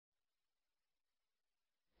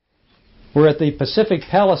We're at the Pacific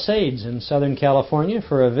Palisades in Southern California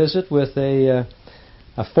for a visit with a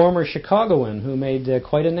former Chicagoan who made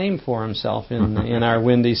quite a name for himself in our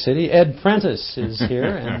windy city. Ed Prentiss is here,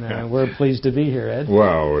 and we're pleased to be here, Ed.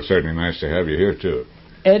 Well, it's certainly nice to have you here, too.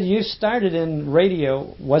 Ed, you started in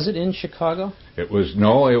radio. Was it in Chicago? It was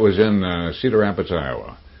in Cedar Rapids,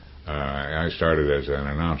 Iowa. I started as an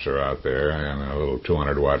announcer out there on a little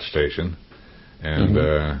 200-watt station, and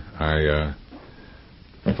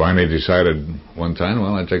I finally decided one time,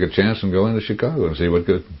 well, I'd take a chance and go into Chicago and see what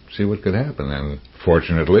could happen. And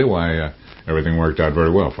fortunately, everything worked out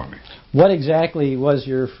very well for me. What exactly was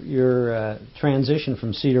your transition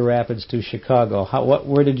from Cedar Rapids to Chicago?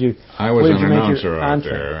 Where did you? I was an announcer out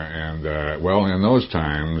there, and well, in those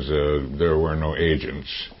times there were no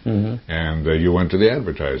agents, and you went to the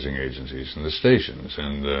advertising agencies and the stations,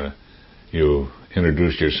 and you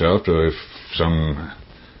introduced yourself to if some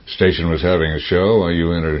station was having a show, you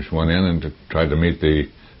went in and tried to meet the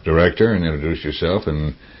director and introduce yourself,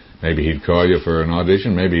 and maybe he'd call you for an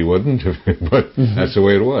audition, maybe he wouldn't, but that's the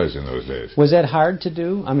way it was in those days. Was that hard to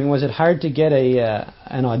do? I mean, was it hard to get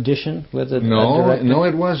an audition with a director? No,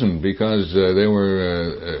 it wasn't, because they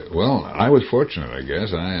were, well, I was fortunate, I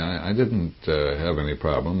guess. I didn't have any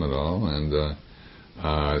problem at all, and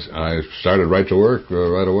I started right to work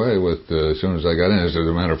right away as soon as I got in. As a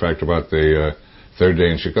matter of fact, about the third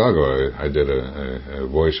day in Chicago, I did a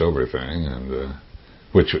voiceover thing, and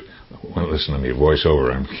which, well, listen to me,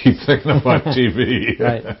 voiceover. I keep thinking about TV.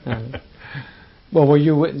 Right. Well,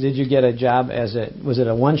 did you get a job was it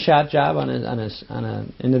a one-shot job on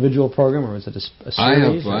an individual program, or was it a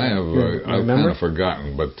series? I've kind of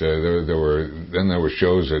forgotten, but there were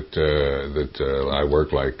shows that I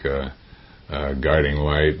worked, like Guiding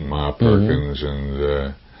Light, Ma Perkins,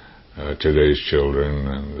 and Today's Children,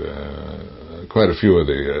 and quite a few of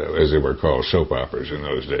the, as they were called, soap operas in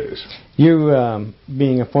those days. You,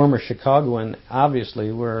 being a former Chicagoan,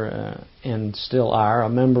 obviously were, and still are, a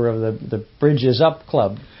member of the Bridges Up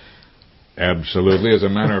Club. Absolutely. As a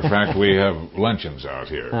matter of fact, we have luncheons out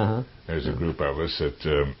here. There's a group of us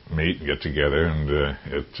that meet and get together, and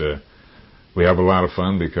we have a lot of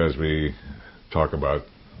fun because we talk about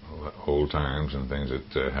old times and things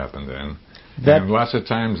that happened then. And lots of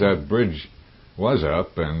times that bridge was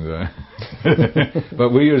up, and but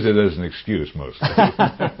we use it as an excuse mostly.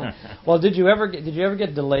 Well, did you ever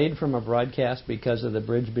get delayed from a broadcast because of the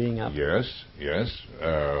bridge being up? Yes,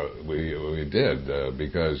 we did,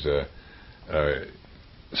 because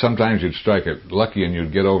sometimes you'd strike it lucky and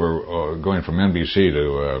you'd get over going from NBC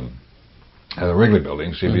to the Wrigley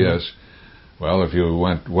Building, CBS. Well, if you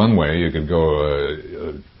went one way, you could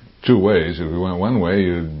go two ways. If you went one way,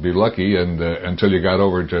 you'd be lucky, and until you got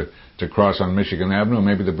over to cross on Michigan Avenue,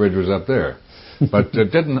 maybe the bridge was up there. But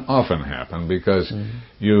it didn't often happen, because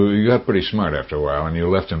you got pretty smart after a while, and you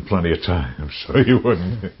left in plenty of time, so you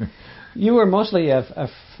wouldn't. You were mostly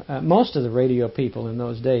most of the radio people in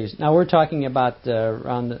those days. Now we're talking about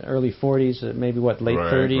around the early 40s, maybe late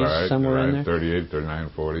 30s, somewhere in there. 38, 39,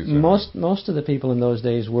 40s. Most of the people in those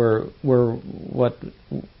days were what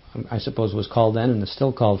I suppose was called then, and is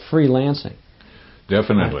still called, freelancing.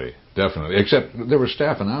 Definitely. Except there were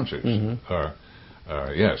staff announcers.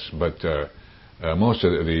 Yes, but most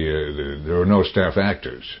of there were no staff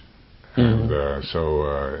actors. And so,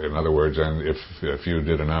 in other words, and if you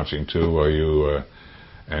did announcing too, or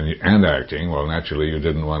and acting, well, naturally you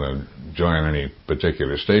didn't want to join any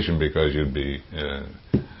particular station, because you'd be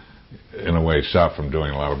in a way stopped from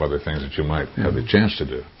doing a lot of other things that you might have the chance to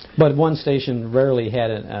do. But one station rarely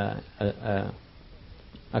had a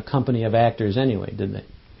company of actors anyway, did they?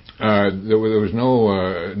 There was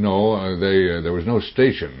there was no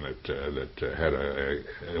station that had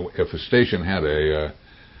if a station had a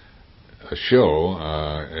show,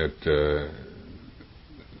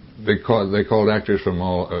 they called actors from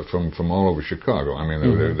all over Chicago. I mean,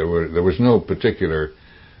 there was no particular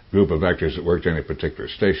group of actors that worked any particular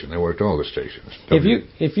station. They worked all the stations.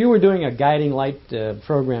 If you were doing a Guiding Light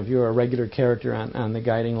program, if you were a regular character on the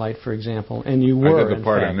Guiding Light, for example, and you were, I did the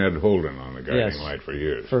part of Ned Holden on the Guiding Light for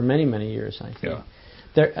years. For many, many years, I think.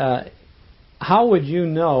 Yeah. How would you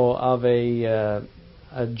know of a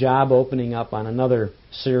job opening up on another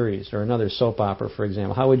series or another soap opera, for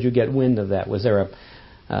example? How would you get wind of that? Was there a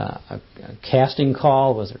casting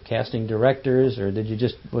call? Was there casting directors, or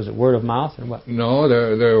was it word of mouth, or what? No,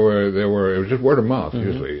 there were. It was just word of mouth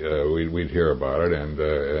usually. We'd hear about it, and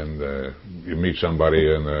you meet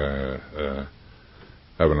somebody and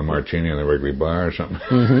having a martini in the Wrigley Bar or something.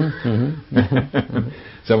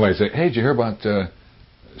 Somebody say, "Hey, did you hear about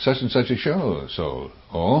such and such a show?" So,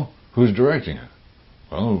 who's directing it?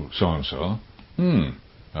 Well, so and so.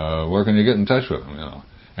 where can you get in touch with them? You know,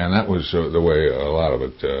 and that was the way a lot of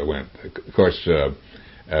it went. Of course,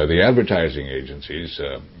 the advertising agencies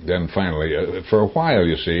then finally, for a while,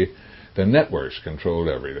 you see, the networks controlled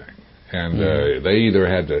everything, and they either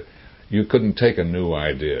had to. You couldn't take a new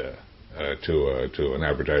idea to an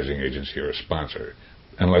advertising agency or a sponsor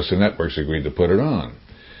unless the networks agreed to put it on.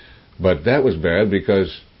 But that was bad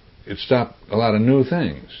because it stopped a lot of new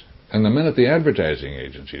things. And the minute the advertising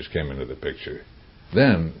agencies came into the picture,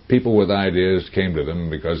 then people with ideas came to them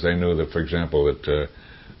because they knew that, for example, that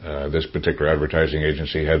this particular advertising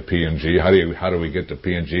agency had P&G. How do we get to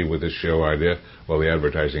P&G with this show idea? Well, the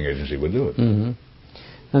advertising agency would do it. Mm-hmm.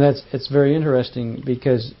 And it's very interesting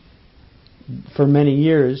because for many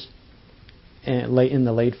years, in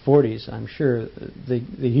the late 40s, I'm sure, the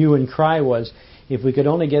hue and cry was, if we could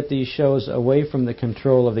only get these shows away from the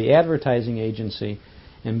control of the advertising agency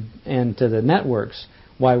and to the networks,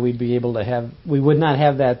 why we'd be able to we would not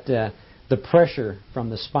have that the pressure from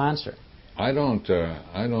the sponsor. I don't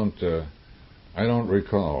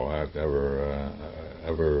recall that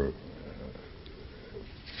ever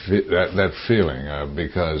that feeling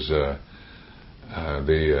because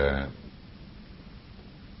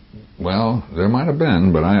well, there might have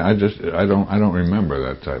been, but I don't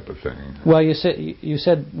remember that type of thing. Well, you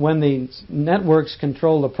said when the networks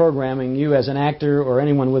control the programming, you as an actor or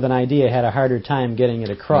anyone with an idea had a harder time getting it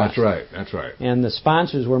across. That's right. And the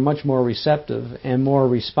sponsors were much more receptive and more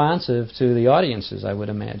responsive to the audiences, I would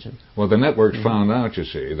imagine. Well, the networks found out, you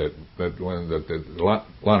see, that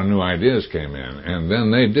a lot of new ideas came in, and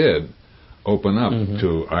then they did open up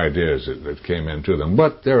to ideas that came into them.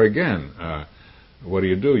 But there again. What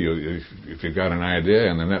do? If you've got an idea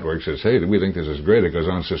and the network says, hey, we think this is great, it goes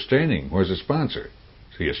on sustaining. Where's the sponsor?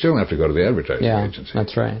 So you still have to go to the advertising agency.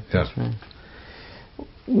 That's right. Yeah. That's right.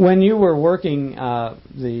 When you were working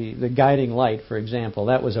the Guiding Light, for example,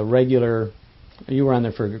 that was a regular. You were on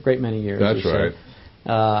there for a great many years. That's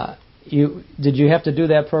right. Did you have to do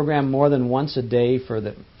that program more than once a day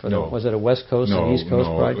No. Was it a West Coast and East Coast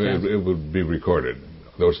broadcast? It would be recorded.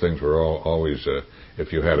 Those things were always.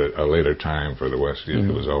 If you had a later time for the West, it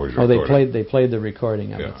was always recorded. Oh, they played the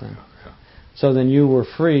recording of it then. Yeah. So then you were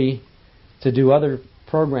free to do other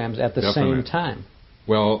programs at the same time.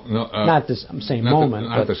 Well, no, not the same moment,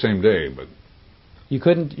 not the same day, but you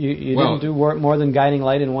couldn't. You didn't do more than Guiding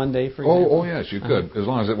Light in one day, for example. Oh yes, you could, as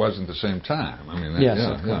long as it wasn't the same time. I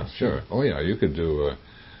mean, sure. Oh yeah, you could do.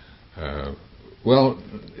 Well,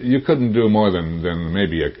 you couldn't do more than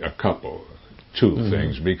maybe a couple, two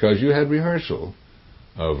things, because you had rehearsal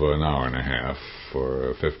of an hour and a half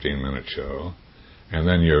for a 15-minute show, and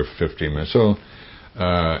then your 15 minutes. So,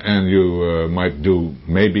 and you might do,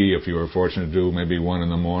 maybe if you were fortunate to do maybe one in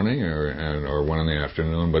the morning or one in the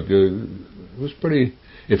afternoon, but it was pretty,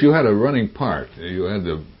 if you had a running part, you had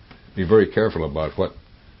to be very careful about what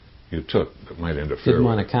you took that might interfere. Didn't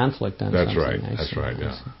want a conflict on That's something. right, that's right,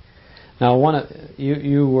 yeah. Now,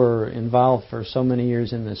 you were involved for so many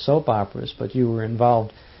years in the soap operas, but you were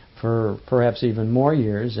involved for perhaps even more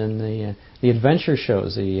years in the adventure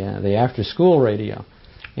shows, the after-school radio.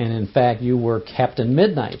 And in fact, you were Captain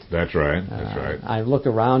Midnight. That's right, that's right. I look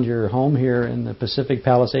around your home here in the Pacific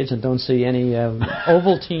Palisades and don't see any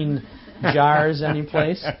Ovaltine jars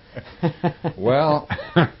anyplace. Well,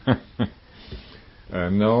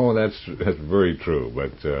 no, that's very true,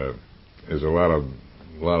 but there's a lot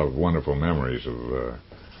of wonderful memories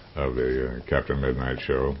of the Captain Midnight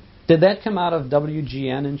show. Did that come out of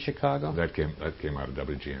WGN in Chicago? That came out of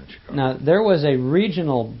WGN in Chicago. Now, there was a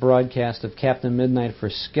regional broadcast of Captain Midnight for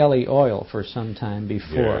Skelly Oil for some time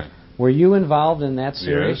before. Yeah. Were you involved in that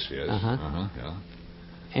series? Yes. Yeah.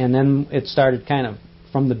 And then it started kind of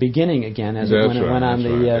from the beginning again, when it went on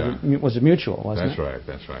the was it Mutual? Wasn't it?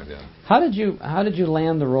 That's right. Yeah. How did you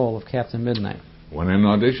land the role of Captain Midnight? Went in and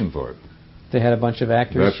auditioned for it. They had a bunch of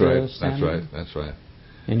actors. That's right.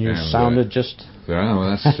 And you sounded just... Yeah, well,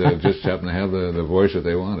 that's just happened to have the voice that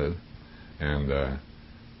they wanted. And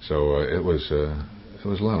so it was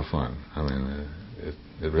a lot of fun. I mean,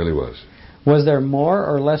 it really was. Was there more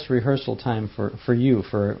or less rehearsal time for you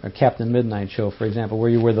for a Captain Midnight show, for example, where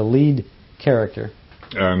you were the lead character?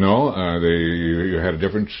 No, you had a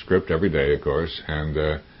different script every day, of course,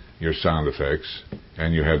 and your sound effects,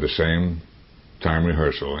 and you had the same time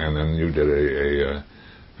rehearsal, and then you did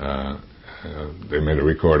they made a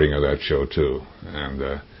recording of that show too,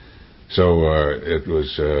 and so it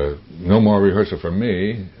was no more rehearsal for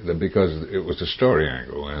me because it was the story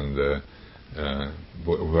angle, and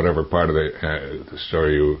whatever part of the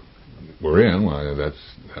story you were in, well, that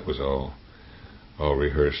was all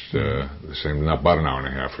rehearsed the same, about an hour and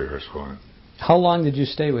a half rehearsal on it. How long did you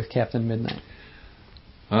stay with Captain Midnight?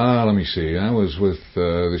 Let me see. I was with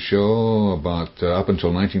the show about up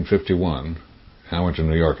until 1951. I went to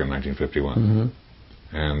New York in 1951.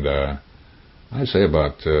 And I'd say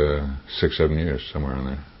about 6-7 years, somewhere in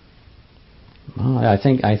there. Well, I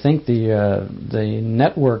think the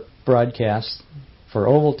network broadcast for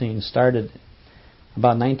Ovaltine started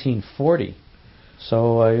about 1940.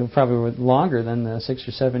 So you probably were longer than 6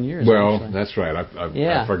 or 7 years. Well, actually. that's right.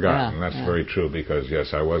 I've forgotten. That's very true because,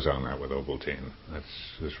 yes, I was on that with Ovaltine.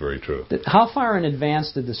 That's very true. How far in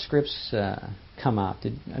advance did the scripts come out?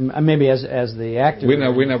 Maybe as the actor?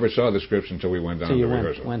 We never saw the scripts until we went down to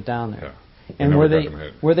rehearsal. Went down there. Yeah. And were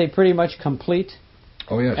they pretty much complete?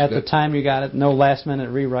 Oh, yes. At the time you got it? No last-minute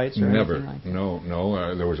rewrites or never. anything like that? No.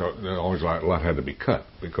 There was always a lot had to be cut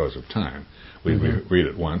because of time. We'd read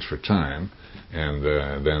it once for time. And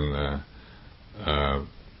then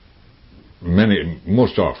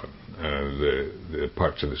most often, the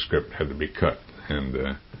parts of the script had to be cut, and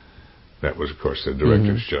that was, of course, the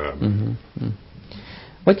director's job.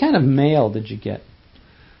 What kind of mail did you get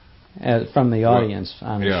from the audience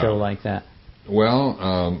on a show like that?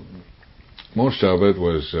 Well, most of it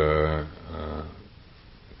was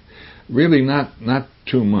really not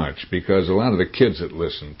too much, because a lot of the kids that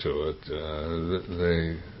listened to it,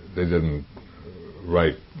 they didn't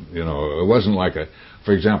write, it wasn't like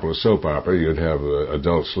for example, a soap opera. You'd have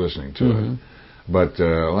adults listening to it, but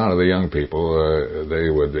a lot of the young people,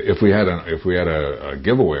 they would, if we had a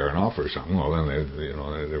giveaway or an offer or something, well, then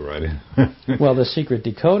they write in. Well, the secret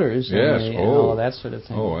decoders, yes, and all that sort of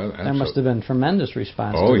thing. Oh, that must have been tremendous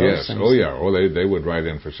response. Oh, to those yes, things. oh yeah, they would write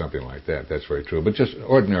in for something like that. That's very true. But just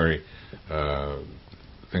ordinary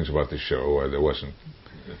things about the show, there wasn't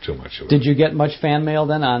too much of it. Did you get much fan mail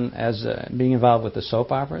then as being involved with the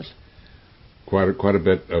soap operas? Quite a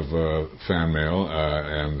bit of fan mail,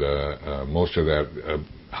 and most of that.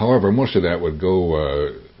 However, most of that would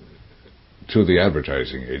go to the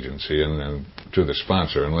advertising agency and then to the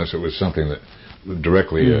sponsor, unless it was something that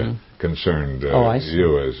directly concerned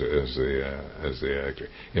you as the actor.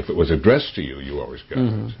 If it was addressed to you, you always got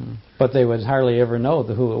it. But they would hardly ever know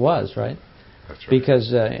who it was, right? That's right.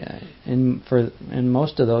 Because in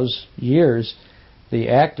most of those years, the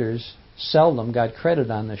actors seldom got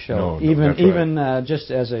credit on the show. Even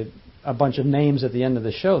just as a bunch of names at the end of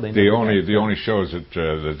the show. The only shows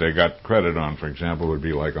that they got credit on, for example, would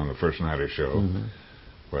be like on the First Nighter show,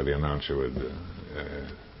 where the announcer would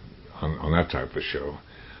on that type of show.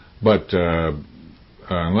 But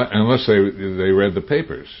unless they read the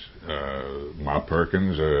papers. Ma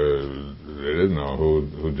Perkins, they didn't know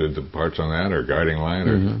who did the parts on that, or Guiding Light,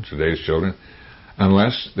 or Today's Children,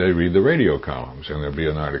 unless they read the radio columns, and there'd be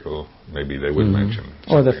an article, maybe they would mention.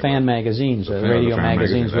 Or the fan magazines, the radio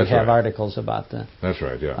magazines would have articles about That's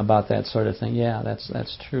right, yeah. About that sort of thing. Yeah,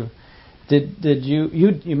 that's true. Did you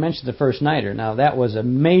mentioned the First Nighter? Now that was a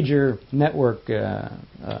major network show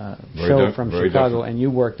from Chicago, and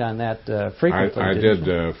you worked on that frequently. I did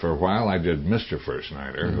for a while. I did Mr. First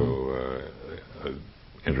Nighter, who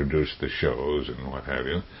introduced the shows and what have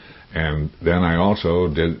you, and then I also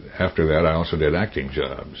did. After that, I also did acting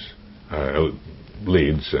jobs,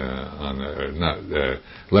 leads on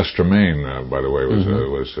Lester Maine, by the way, was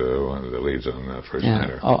one of the leads on First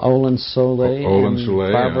Nighter. Olin Soleil and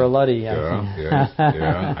Barbara Luddy. Yeah,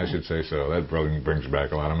 I should say so. That brings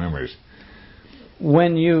back a lot of memories.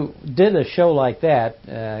 When you did a show like that,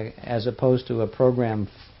 as opposed to a program,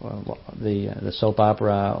 the soap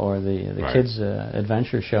opera or the kids'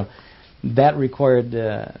 adventure show, that required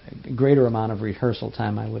a greater amount of rehearsal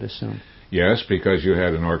time, I would assume. Yes, because you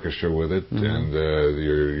had an orchestra with it, and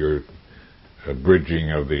your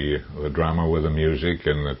bridging of the drama with the music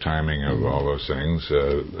and the timing of all those things.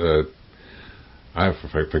 I've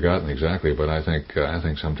forgotten exactly, but I think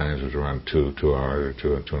sometimes it was around 2 hours,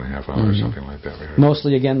 2.5 hours, something like that.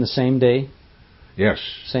 Mostly again the same day. Yes.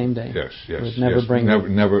 Same day. Yes. Would never bring.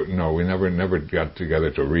 We never got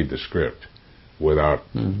together to read the script without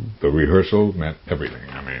the rehearsal. Meant everything.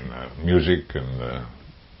 I mean, music and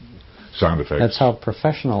sound effects. That's how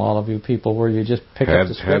professional all of you people were. You just pick up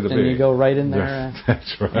the script and you go right in there.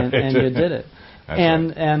 That's right. And you did it.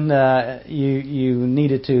 And you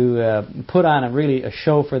needed to put on a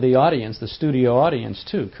show for the audience, the studio audience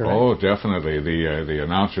too, correct? Oh, definitely. The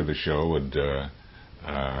announcer of the show would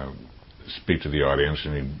speak to the audience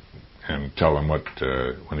and tell them what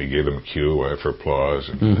when he gave them a cue for applause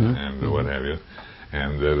and what have you,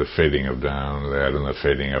 and the fading of down that and the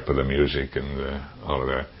fading up of the music and all of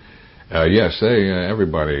that. Yes,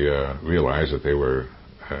 everybody realized that they were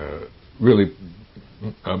really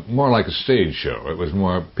more like a stage show. It was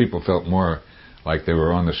more, people felt more like they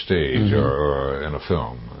were on the stage or in a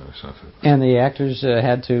film or something. And the actors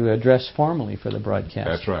had to dress formally for the broadcast.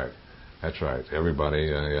 That's right. That's right. Everybody,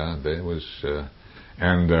 they was,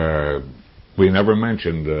 and we never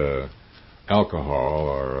mentioned alcohol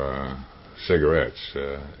or cigarettes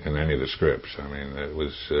in any of the scripts. I mean, it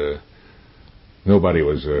was nobody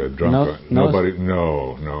was drunk. Nobody.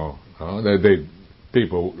 No. They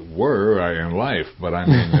people were in life, but I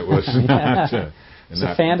mean, it was not. It's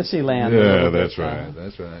a fantasy land. Yeah, that's right.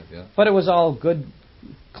 That's right. Yeah. But it was all good,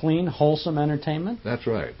 clean, wholesome entertainment. That's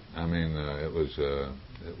right. I mean, it was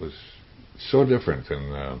so different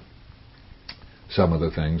than some of the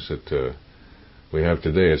things that we have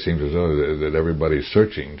today. It seems as though that everybody's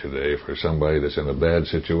searching today for somebody that's in a bad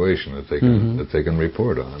situation that they can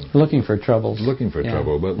report on. Looking for troubles. Looking for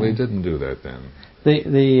trouble, but we didn't do that then.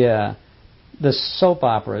 The soap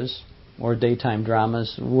operas or daytime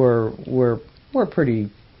dramas were pretty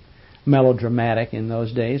melodramatic in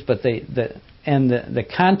those days, but the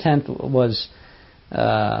content was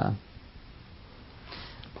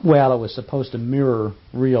it was supposed to mirror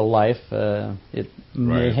real life. It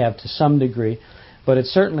may have to some degree, but it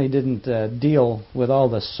certainly didn't deal with all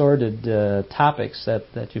the sordid topics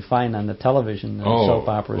that you find on the television soap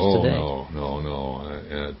operas today. No.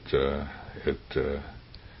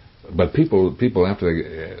 But people after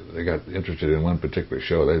they got interested in one particular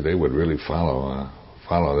show, they would really follow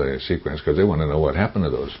the sequence because they wanted to know what happened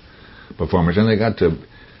to those performers, and they got to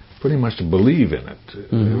pretty much to believe in it.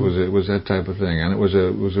 It was that type of thing, and it was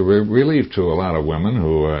a relief to a lot of women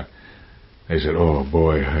who they said, "Oh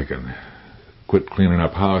boy, I can quit cleaning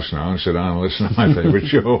up house now and sit down and listen to my favorite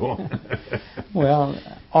show." Well,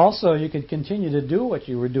 also you could continue to do what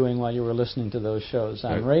you were doing while you were listening to those shows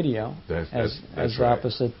on radio. That's right.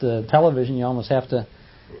 Opposite television, you almost have to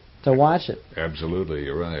watch it. Absolutely,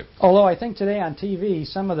 you're right. Although I think today on TV,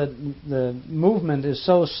 some of the movement is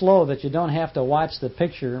so slow that you don't have to watch the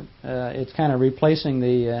picture. It's kind of replacing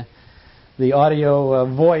the audio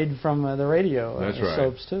void from the radio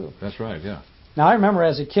soaps too. That's right, yeah. Now I remember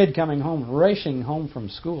as a kid coming home, racing home from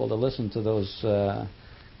school to listen to those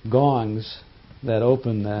gongs that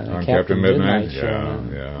opened the Captain Midnight show.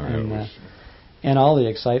 And all the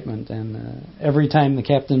excitement, and every time the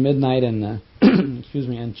Captain Midnight and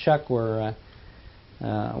and Chuck were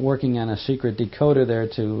working on a secret decoder there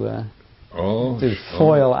to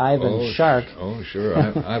foil Ivan Shark. Oh, sure.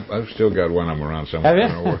 I've still got one of them around somewhere. I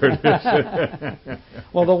don't know where it is.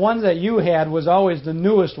 Well, the one that you had was always the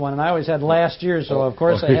newest one, and I always had last year, so of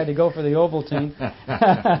course I had to go for the Ovaltine.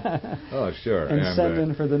 Oh, sure. And send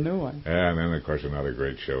in for the new one. And then, of course, another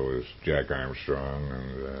great show was Jack Armstrong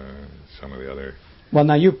and some of the other. Well,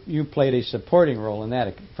 now you played a supporting role in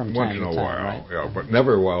that from time to time. Once in a while, right? Yeah, but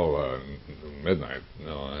never midnight.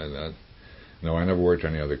 No, I never worked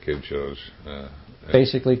any other kid shows.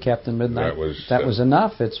 Basically, Captain Midnight. That was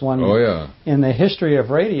enough. It's one. Oh yeah. In the history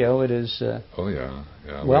of radio, it is. Oh yeah.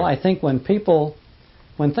 Well, I think when people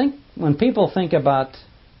think about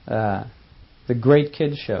the great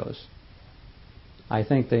kid shows, I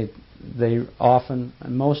think they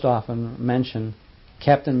most often mention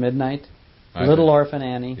Captain Midnight, Little Orphan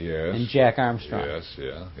Annie, and Jack Armstrong. Yes,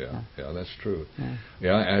 yeah, that's true.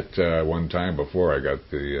 Yeah, at one time before I got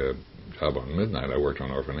the job on Midnight, I worked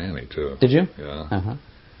on Orphan Annie too. Did you? Yeah. Uh-huh.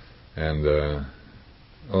 And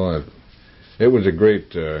it was a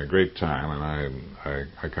great time, and I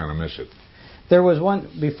kind of miss it. There was one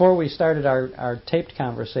before we started our taped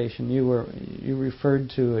conversation. You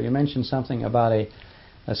mentioned something about a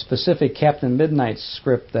specific Captain Midnight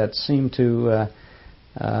script that seemed to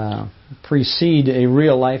precede a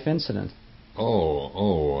real life incident.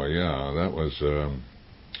 Oh, yeah. That was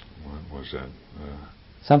what was that?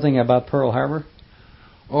 Something about Pearl Harbor?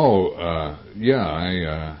 Yeah.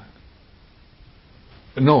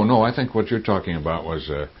 No. I think what you're talking about was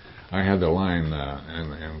I had the line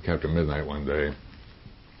in Captain Midnight one day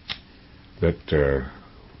that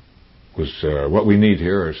was what we need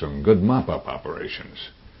here are some good mop-up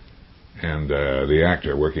operations. And the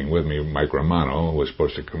actor working with me, Mike Romano, was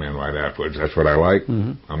supposed to come in right afterwards. That's what I like,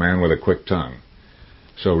 a man with a quick tongue.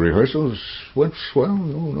 So rehearsals went swell,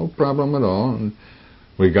 no problem at all. And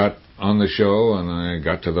we got on the show, and I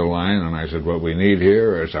got to the line, and I said, what we need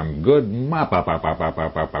here are some good mop-up. I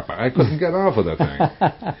couldn't get off of the thing.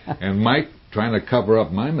 And Mike, trying to cover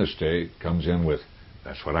up my mistake, comes in with,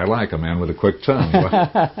 that's what I like, a man with a quick tongue.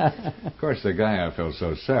 Of course, the guy I felt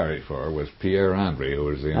so sorry for was Pierre Andre, who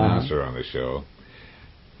was the announcer on the show.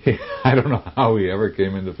 I don't know how he ever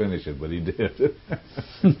came in to finish it, but he did.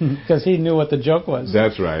 Because he knew what the joke was.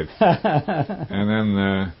 That's right. And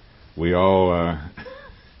then we all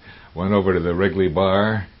went over to the Wrigley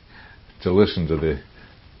Bar to listen to the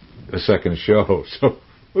second show. So,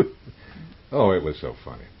 oh, it was so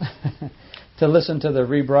funny. To listen to the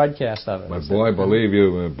rebroadcast of it. But boy, believe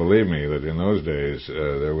me, that in those days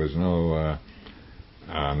there was nowhere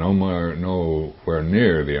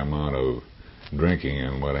near the amount of drinking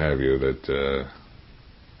and what have you that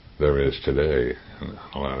there is today in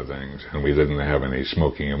a lot of things, and we didn't have any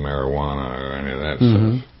smoking of marijuana or any of that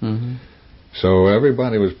stuff. Mm-hmm. So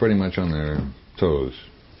everybody was pretty much on their toes.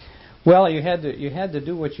 Well, you had to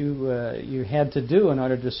do what you had to do in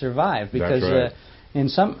order to survive, because that's right. In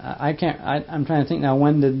some I'm trying to think now,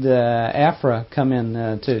 when did AFRA come in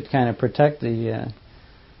to kind of protect the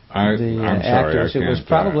actors? It was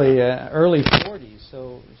probably early 40s.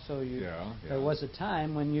 So there was a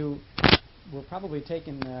time when you were probably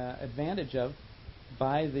taken advantage of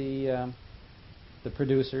by the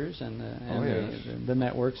producers and the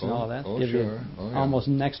networks and all of that. Give you almost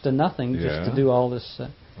next to nothing just to do all this.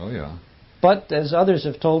 But as others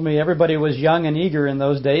have told me, everybody was young and eager in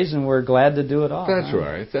those days, and were glad to do it all. That's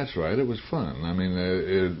right. That's right. It was fun. I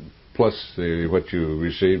mean, plus what you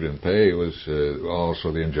received in pay was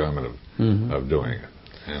also the enjoyment of doing it,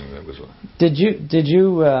 and it was fun. Did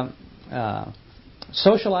you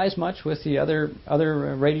socialize much with the other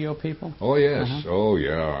radio people? Oh yes. Oh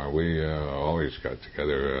yeah. We always got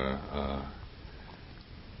together.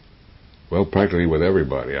 Well, practically with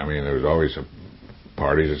everybody. I mean, there was always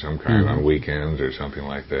parties of some kind on weekends or something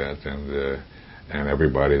like that, and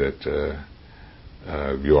everybody that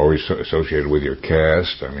you always associated with your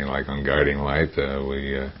cast. I mean, like on Guiding Light,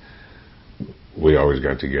 we always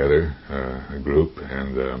got together, a group,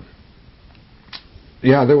 and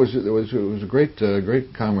it was a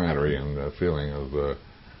great camaraderie and feeling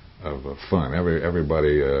of fun.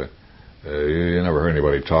 Everybody. You never heard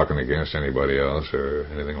anybody talking against anybody else or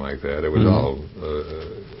anything like that. It was all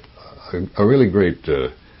a really great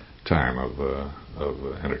time of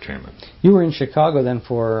entertainment. You were in Chicago then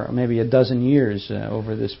for maybe a dozen years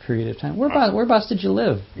over this period of time. Whereabouts did you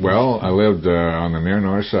live? Well, I lived on the near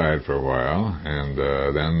north side for a while, and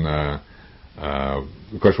then,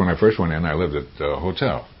 of course, when I first went in, I lived at a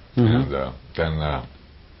hotel, and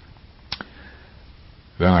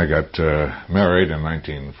then I got married in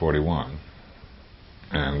 1941,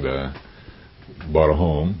 and bought a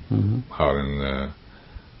home out in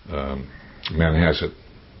Manhasset,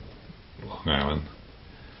 Long Island,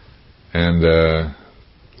 and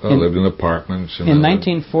lived in apartments. In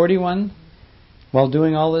 1941, while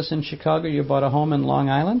doing all this in Chicago, you bought a home in Long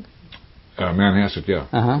Island? Manhasset, yeah.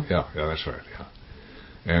 Yeah, that's right, yeah.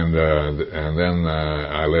 And then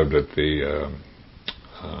I lived at the,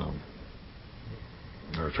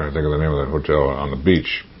 I was trying to think of the name of that hotel on the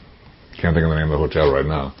beach. Can't think of the name of the hotel right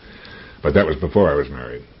now. But that was before I was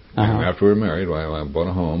married. And after we were married, I bought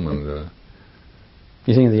a home and...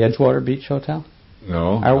 You think of the Edgewater Beach Hotel?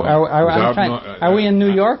 No. Are we in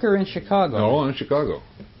New York or in Chicago? No, in Chicago.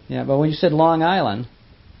 Yeah, but when you said Long Island...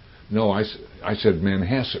 No, I said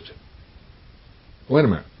Manhasset. Wait a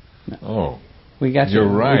minute. No. Oh. We got you.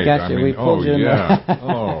 You're right. We got you. We pulled you in there.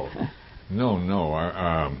 Oh. No.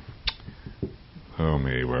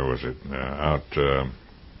 Where was it? Out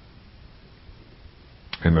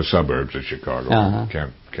in the suburbs of Chicago.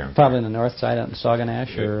 Can't probably in the north side, out in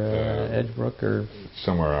Sauganash or Edgebrook or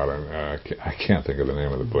somewhere out on. I can't think of the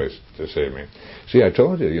name of the place to save me. See, I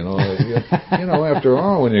told you. You know, after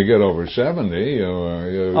all, when you get over 70,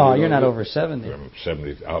 you're not over 70.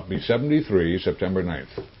 70. I'll be 73 September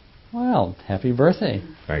 9th. Well, happy birthday.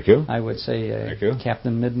 Thank you. I would say Thank you.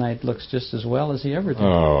 Captain Midnight looks just as well as he ever did.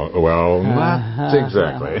 Oh, well, not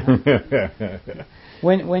exactly.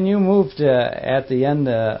 When you moved at the end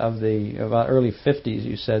of the about early 50s,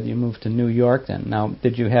 you said you moved to New York then. Now,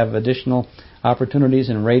 did you have additional opportunities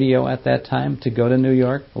in radio at that time to go to New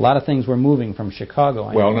York? A lot of things were moving from Chicago.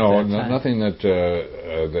 Nothing that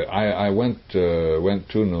I went to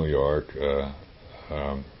New York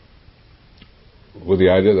with the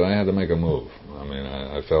idea that I had to make a move. I mean,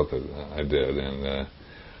 I felt that I did, and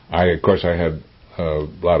of course, I had a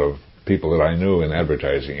lot of people that I knew in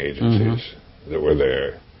advertising agencies that were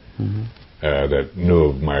there that knew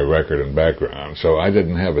of my record and background. So I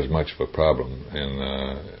didn't have as much of a problem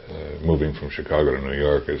in moving from Chicago to New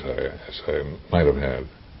York as I might have had.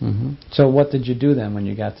 So what did you do then when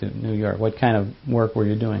you got to New York? What kind of work were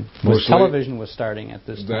you doing? Television was starting at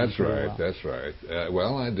this time. That's right. That's right.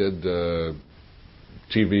 Well, I did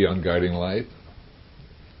TV on Guiding Light,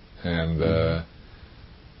 and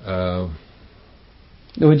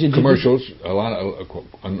commercials.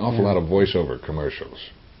 An awful lot of voiceover commercials.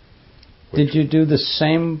 Did you do the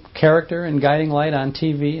same character in Guiding Light on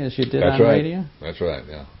TV as you did on radio? That's right.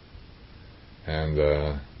 Yeah.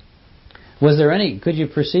 And Was there any? Could you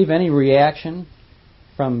perceive any reaction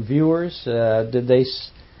from viewers? Did they,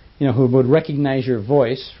 who would recognize your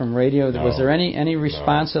voice from radio? No. Was there any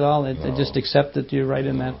response at all? They just accepted you right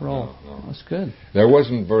in that role. No. That's good. There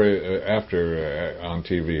wasn't very after on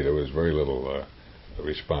TV. There was very little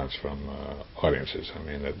response from audiences. I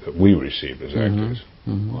mean, that we received as actors.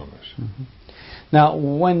 Now,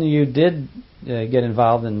 when you did get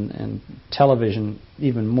involved in television,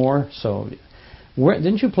 even more so,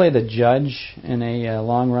 didn't you play the judge in a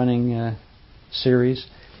long-running series?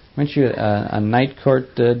 Weren't you a night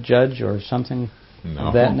court judge or something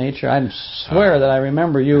of that nature? I swear that I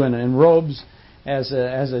remember you in robes as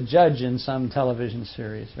a judge in some television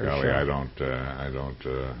series. Golly, I don't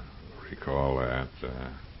recall that.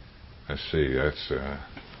 Let's see. That's.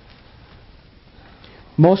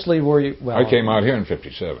 Mostly were you? Well, I came out here in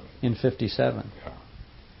 '57. In '57. Yeah.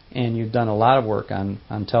 And you've done a lot of work on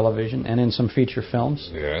television and in some feature films.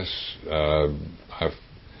 Yes, I've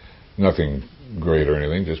nothing great or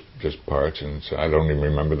anything, just parts, and so I don't even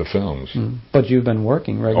remember the films. But you've been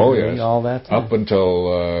working regularly all that time? Up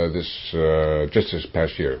until just this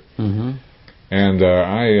past year. And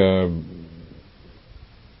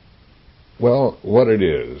well, what it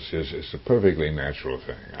is it's a perfectly natural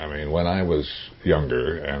thing. I mean, when I was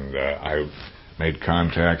younger and I made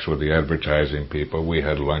contacts with the advertising people, we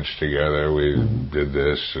had lunch together, we did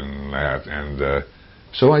this and that, and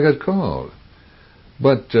so I got called.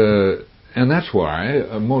 But, and that's why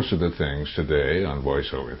most of the things today on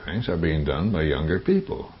voiceover things are being done by younger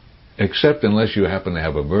people. Except unless you happen to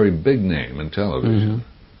have a very big name in television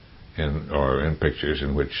or in pictures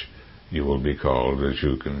in which you will be called, as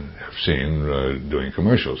you can have seen, doing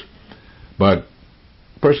commercials. But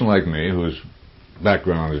a person like me, whose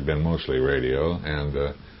background has been mostly radio and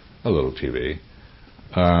a little TV,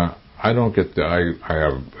 I don't get I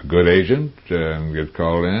have a good agent and get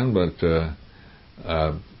called in, but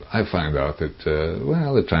I find out that,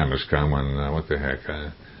 well, the time has come when, what the heck,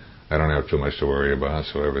 I don't have too much to worry about,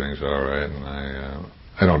 so everything's all right, and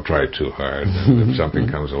I don't try too hard. If something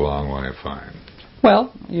comes along, why, fine.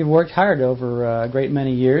 Well, you've worked hard over a great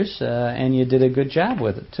many years, and you did a good job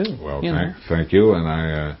with it, too. Well, thank you,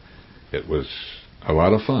 and it was a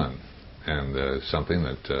lot of fun, and something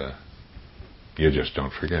that you just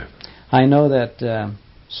don't forget. I know that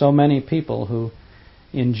so many people who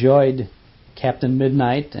enjoyed Captain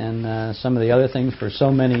Midnight and some of the other things for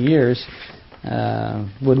so many years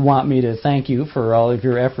would want me to thank you for all of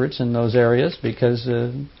your efforts in those areas, because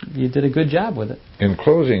you did a good job with it. In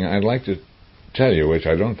closing, I'd like to tell you, which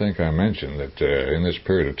I don't think I mentioned, that in this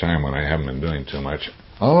period of time when I haven't been doing too much,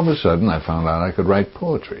 all of a sudden I found out I could write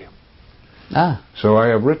poetry. So I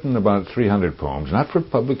have written about 300 poems, not for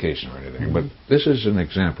publication or anything, but this is an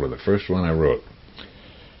example of the first one I wrote.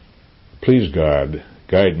 Please, God,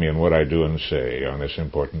 guide me in what I do and say on this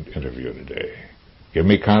important interview today. Give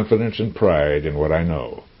me confidence and pride in what I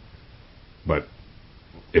know. But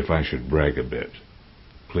if I should brag a bit,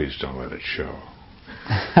 please don't let it show.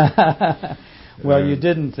 Well, you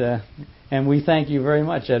didn't, and we thank you very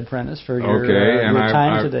much, Ed Prentiss, for your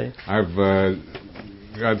time today. I've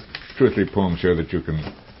got 2 or 3 poems here that you can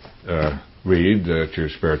read at your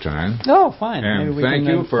spare time. Oh, fine. And maybe we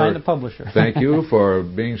can find a publisher. Thank you for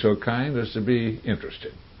being so kind as to be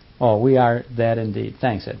interested. Oh, we are that indeed.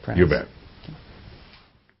 Thanks, Ed Prentiss. You bet.